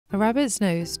A rabbit's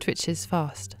nose twitches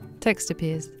fast. Text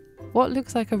appears. What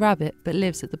looks like a rabbit but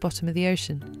lives at the bottom of the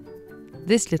ocean?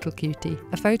 This little cutie.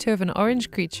 A photo of an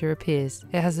orange creature appears.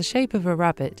 It has the shape of a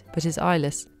rabbit but is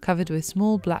eyeless, covered with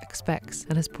small black specks,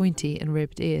 and has pointy and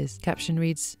ribbed ears. Caption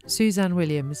reads, Suzanne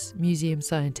Williams, museum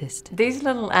scientist. These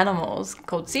little animals,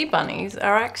 called sea bunnies,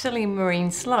 are actually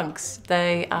marine slugs.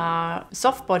 They are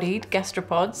soft-bodied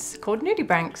gastropods called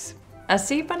nudibranchs. A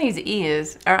sea bunny's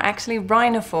ears are actually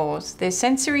rhinophores. They're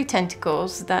sensory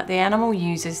tentacles that the animal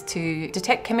uses to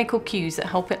detect chemical cues that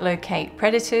help it locate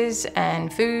predators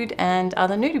and food and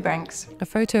other nudibranchs. A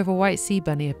photo of a white sea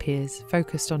bunny appears,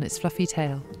 focused on its fluffy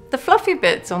tail. The fluffy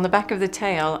bits on the back of the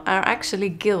tail are actually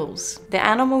gills. The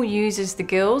animal uses the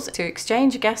gills to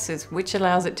exchange gases, which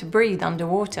allows it to breathe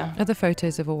underwater. Other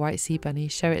photos of a white sea bunny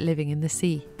show it living in the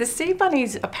sea. The sea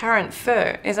bunny's apparent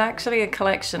fur is actually a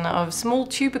collection of small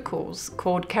tubercles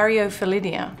called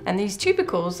Caryophilidia, and these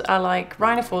tubercles are like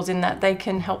rhinophores in that they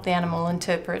can help the animal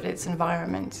interpret its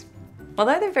environment.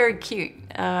 Although they're very cute,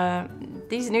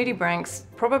 these nudibranchs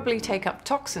probably take up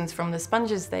toxins from the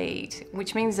sponges they eat,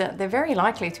 which means that they're very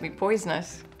likely to be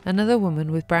poisonous. Another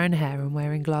woman with brown hair and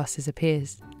wearing glasses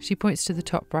appears. She points to the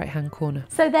top right-hand corner.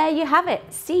 So there you have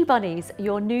it, sea bunnies,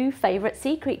 your new favourite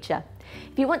sea creature.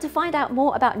 If you want to find out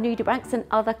more about nudibranchs and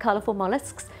other colourful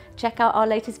mollusks, check out our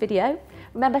latest video.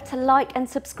 Remember to like and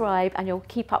subscribe and you'll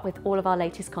keep up with all of our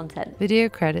latest content. Video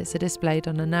credits are displayed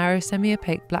on a narrow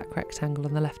semi-opaque black rectangle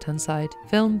on the left-hand side.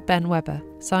 Film Ben Webber,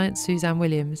 Scientist Suzanne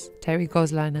Williams, Terry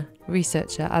Gosliner,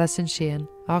 Researcher Alison Sheehan,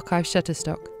 Archive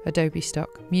Shutterstock, Adobe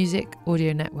Stock, Music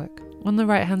Audio Network. On the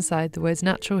right-hand side, the words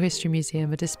Natural History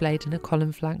Museum are displayed in a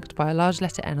column flanked by a large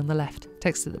letter N on the left.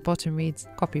 Text at the bottom reads,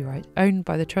 Copyright, owned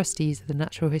by the trustees of the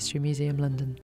Natural History Museum, London.